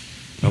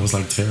 That was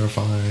like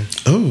terrifying.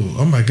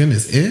 Oh my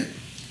goodness. It?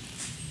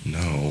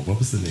 No, what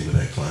was the name of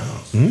that clown?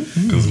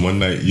 Because one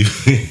night you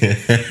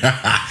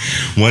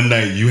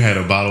had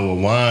a bottle of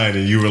wine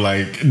and you were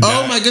like...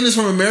 Oh my goodness,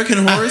 from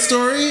American Horror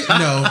Story?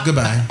 No,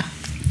 goodbye.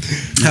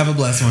 Have a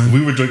blessed one. We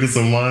were drinking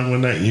some wine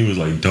one night and you was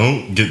like,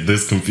 don't get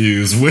this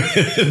confused with...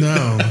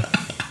 No.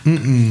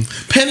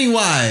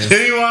 Pennywise.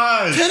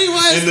 Pennywise.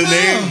 In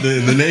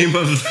the name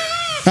of...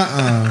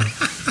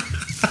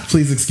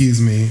 Please excuse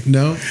me.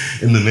 No.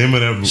 In the name of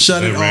that,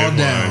 shut it all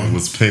down.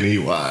 Was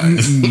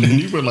Pennywise,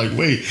 and you were like,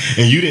 "Wait!"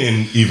 And you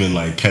didn't even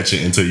like catch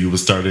it until you were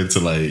starting to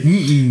like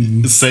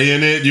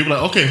saying it. You were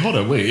like, "Okay, hold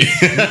on, wait."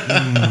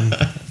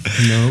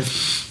 Nope.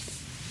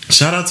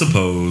 Shout out to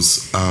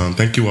Pose.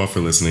 Thank you all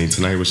for listening.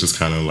 Tonight was just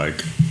kind of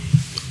like...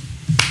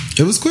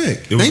 It was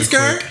quick. Thanks,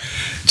 Kurt.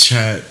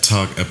 Chat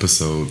talk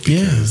episode,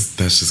 because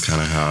that's just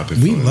kind of how I've been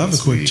feeling. We love a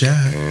quick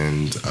chat.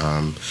 And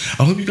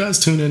I hope you guys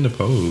tune in to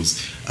Pose.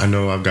 I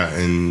know I've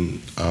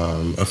gotten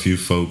a few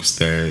folks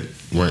that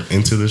weren't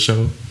into the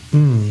show.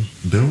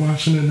 They're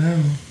watching it now.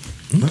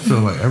 I feel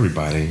like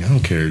everybody, I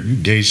don't care, you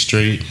gay,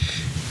 straight,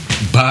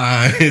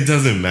 Bye. It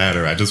doesn't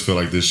matter. I just feel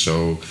like this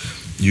show,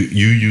 you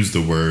used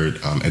the word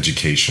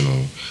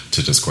educational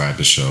to describe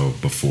the show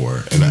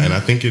before, and I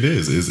think it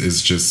is.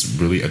 It's just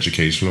really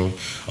educational,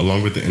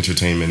 along with the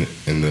entertainment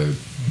and the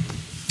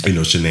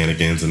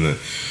shenanigans and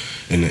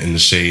the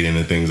shade and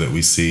the things that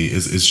we see.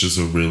 It's just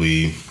a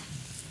really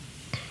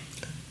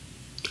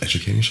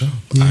educating show.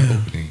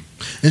 Eye-opening.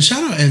 And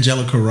shout out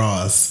Angelica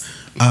Ross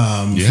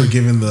for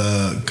giving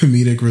the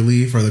comedic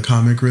relief or the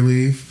comic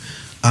relief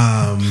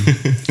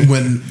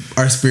when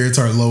our spirits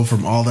are low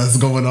from all that's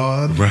going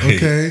on. Right.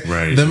 Okay.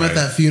 Right. Them at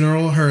that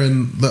funeral, her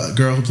and the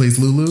girl who plays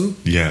Lulu.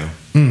 Yeah.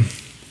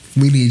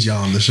 We need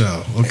y'all on the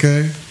show.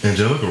 Okay.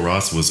 Angelica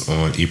Ross was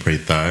on Eat Pray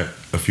Thought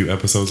a few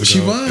episodes ago.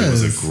 She was. It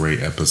was a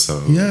great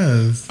episode.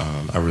 Yes.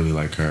 I really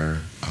like her.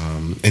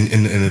 And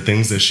the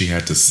things that she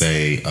had to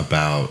say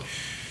about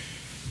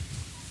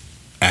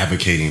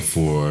advocating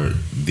for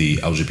the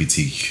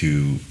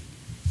LGBTQ,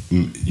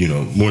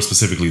 more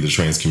specifically the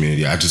trans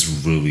community, I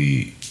just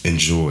really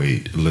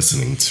enjoyed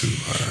listening to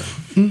her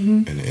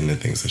and the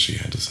things that she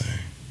had to say.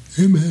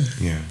 Amen.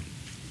 Yeah.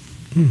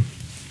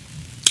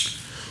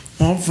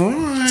 All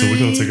right. So we're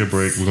going to take a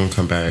break. We're going to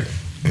come back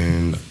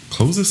and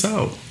close this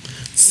out.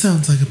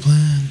 Sounds like a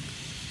plan.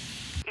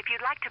 If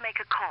you'd like to make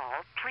a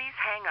call, please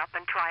hang up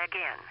and try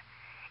again.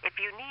 If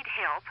you need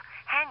help,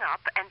 hang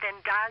up and then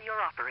dial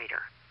your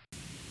operator.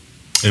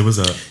 It was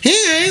a...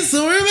 Hey,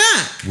 so we're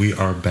back. We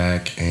are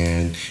back,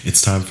 and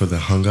it's time for the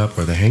hung up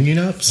or the hanging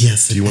ups.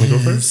 Yes, Do you want to go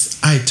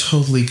first? I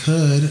totally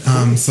could.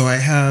 So I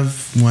have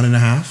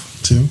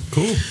 1.5, 2.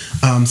 Cool.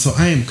 So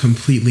I am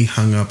completely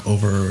hung up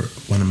over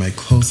one of my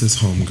closest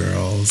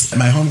homegirls.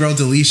 My homegirl,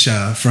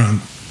 Delisha from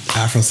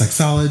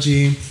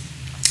Afrosexology.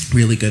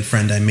 Really good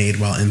friend I made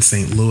while in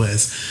St.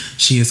 Louis.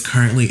 She is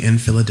currently in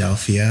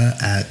Philadelphia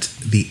at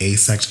the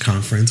ASECT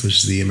conference, which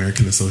is the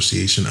American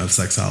Association of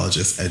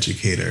Sexologist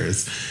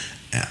Educators.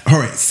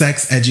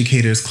 Sex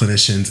educators,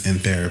 clinicians, and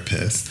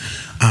therapists.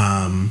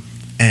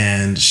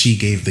 And she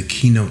gave the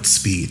keynote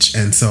speech.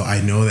 And so I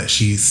know that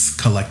she's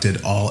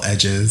collected all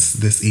edges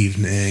this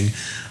evening.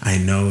 I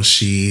know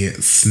she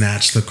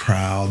snatched the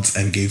crowds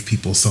and gave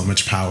people so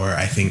much power.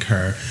 I think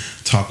her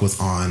talk was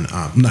on,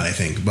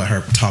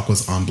 her talk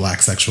was on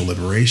Black sexual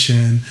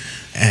liberation.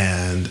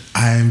 And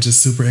I'm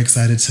just super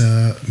excited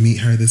to meet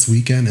her this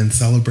weekend and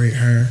celebrate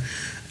her.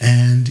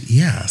 And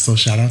yeah, so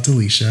shout out to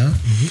Alicia.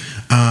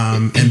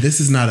 And this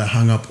is not a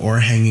hung up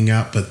or hanging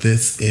up, but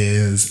this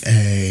is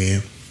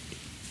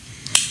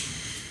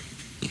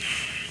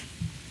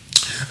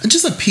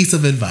just a piece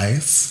of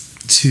advice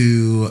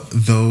to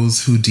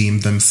those who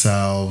deem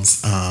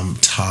themselves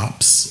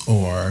tops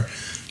or,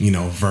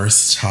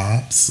 verse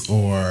tops,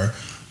 or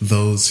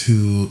those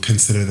who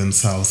consider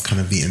themselves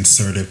kind of the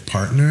insertive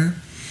partner.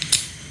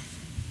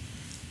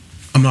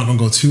 I'm not going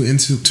to go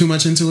too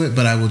much into it,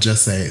 but I will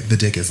just say the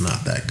dick is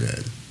not that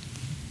good.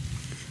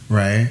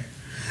 Right?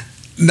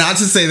 Not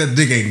to say that the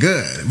dick ain't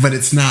good, but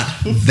it's not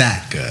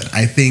that good.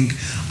 I think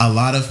a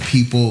lot of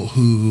people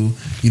who,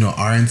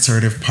 are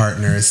insertive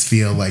partners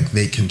feel like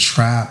they can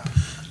trap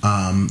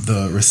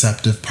the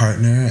receptive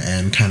partner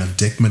and kind of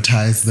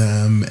dickmatize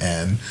them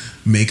and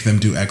make them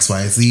do X,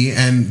 Y, Z.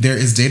 And there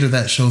is data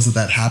that shows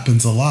that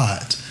happens a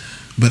lot.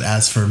 But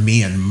as for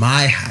me and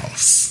my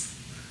house,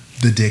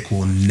 the dick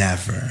will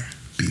never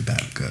be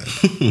that good.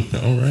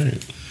 All right.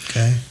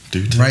 Okay?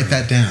 Do tell. Write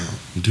that down.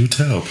 Do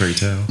tell, pray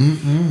tell.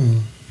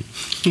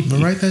 But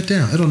write that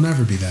down. It'll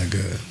never be that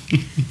good.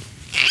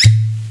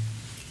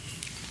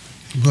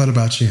 What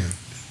about you?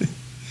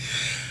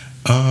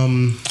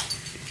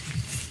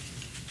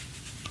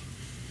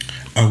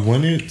 I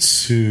wanted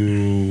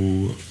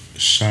to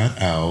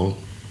shout out.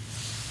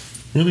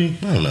 Really,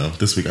 I don't know.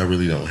 This week I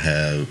really don't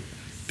have.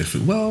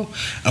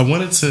 I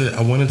wanted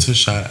to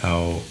shout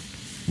out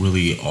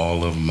really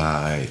all of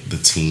the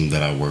team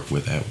that I work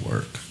with at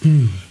work.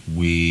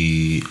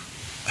 We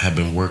have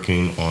been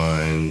working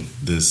on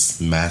this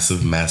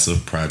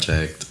massive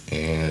project,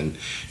 and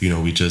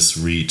we just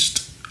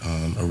reached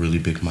a really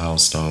big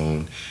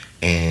milestone,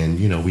 and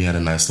we had a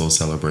nice little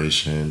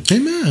celebration.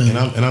 Amen.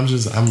 And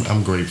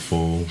I'm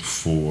grateful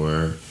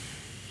for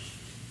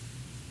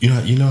you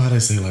know how they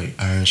say, like,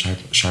 iron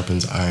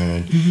sharpens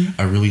iron.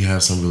 I really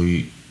have some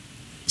really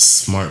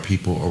smart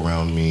people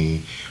around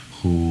me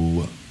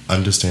who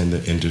understand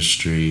the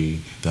industry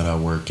that I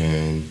work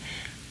in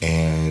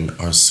and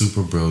are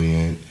super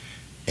brilliant.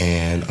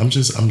 And I'm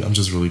just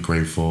really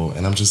grateful,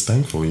 and I'm just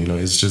thankful.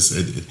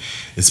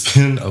 It's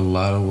been a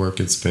lot of work.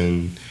 It's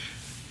been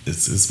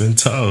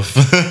tough,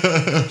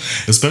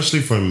 especially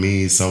for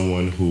me,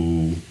 someone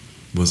who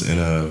was in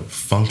a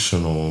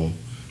functional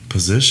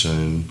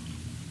position,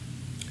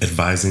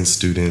 advising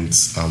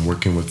students,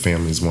 working with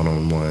families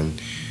one-on-one,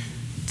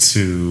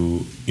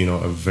 to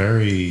a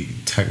very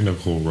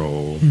technical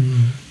role,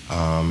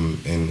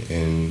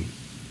 and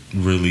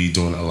really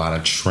doing a lot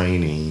of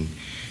training.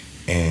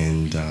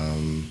 And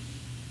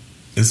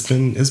it's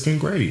been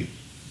great.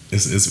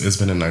 It's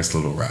been a nice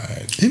little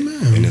ride.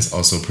 Amen. And it's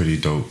also pretty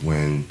dope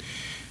when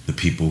the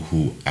people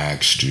who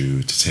asked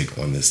you to take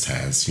on this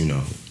task,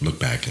 look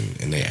back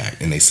and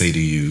they say to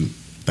you,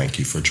 thank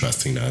you for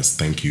trusting us.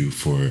 Thank you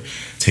for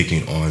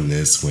taking on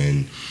this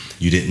when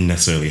you didn't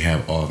necessarily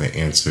have all the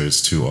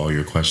answers to all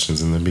your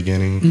questions in the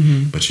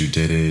beginning, but you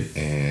did it,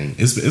 and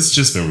it's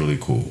just been really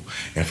cool.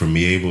 And for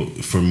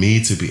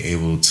me to be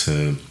able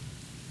to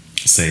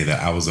say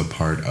that I was a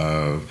part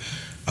of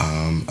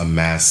a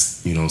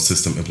mass,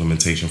 system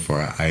implementation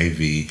for our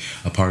Ivy,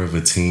 a part of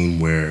a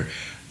team where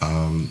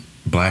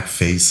Black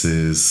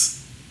faces,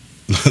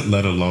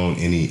 let alone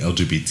any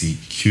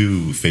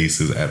LGBTQ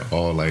faces at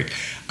all, like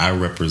I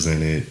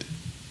represented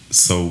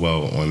so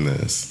well on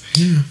this.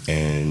 Yeah.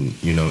 And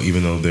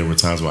even though there were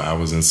times where I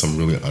was in some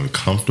really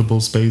uncomfortable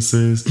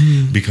spaces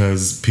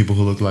because people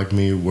who look like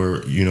me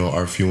were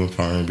are few and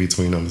far in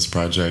between on this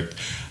project,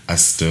 I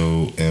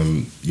still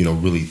am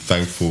really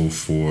thankful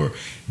for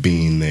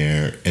being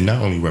there and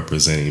not only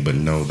representing, but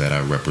know that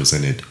I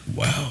represented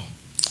well.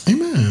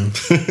 Amen.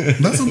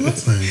 That's a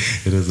blessing.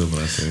 It is a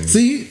blessing.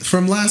 See,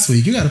 from last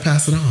week, you got to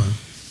pass it on.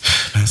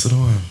 Pass it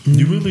on.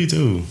 You really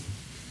do.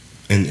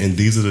 And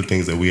these are the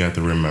things that we have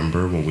to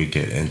remember when we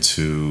get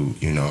into,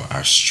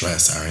 our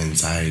stress, our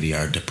anxiety,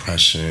 our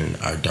depression,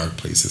 our dark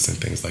places and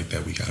things like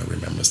that. We got to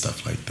remember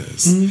stuff like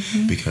this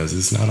because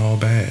it's not all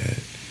bad.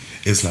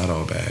 It's not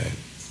all bad.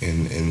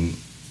 And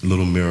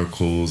little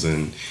miracles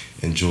and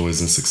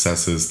joys and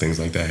successes, things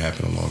like that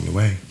happen along the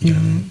way. You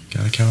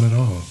gotta count it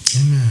all.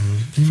 Amen.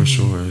 For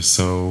sure.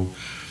 So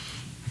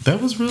that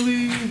was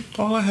really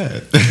all I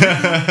had.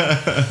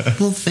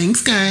 Well,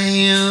 thanks,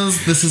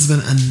 guys. This has been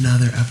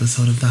another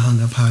episode of the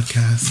Hung Up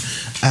Podcast.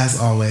 As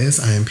always,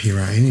 I am P.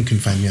 Ryan. You can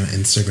find me on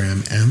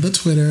Instagram and the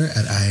Twitter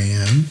at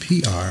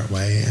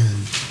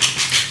IAMPRYAN.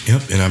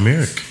 Yep, and I'm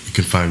Eric. You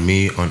can find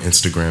me on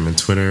Instagram and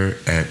Twitter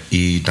at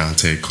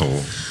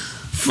eDanteCole.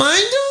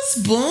 Find us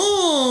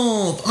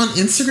both on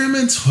Instagram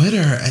and Twitter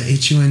at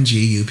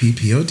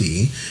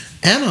HUNGUPPOD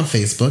and on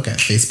Facebook at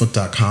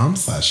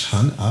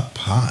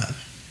facebook.com/HungUpPod.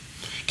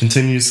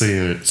 Continue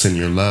to send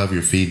your love,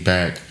 your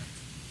feedback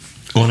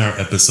on our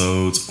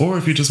episodes, or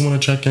if you just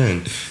want to check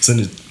in,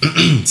 send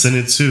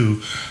it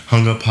to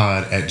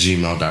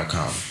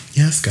hunguppod@gmail.com.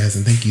 Yes, guys,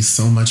 and thank you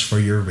so much for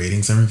your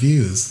ratings and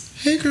reviews.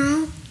 Hey,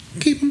 girl,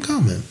 keep them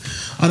coming.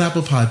 On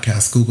Apple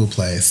Podcasts, Google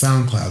Play,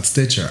 SoundCloud,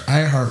 Stitcher,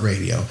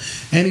 iHeartRadio,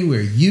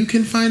 anywhere you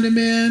can find a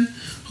man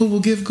who will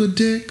give good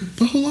dick,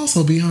 but who'll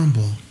also be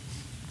humble.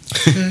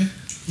 Okay?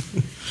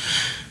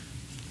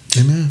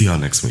 Amen. See y'all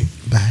next week.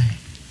 Bye.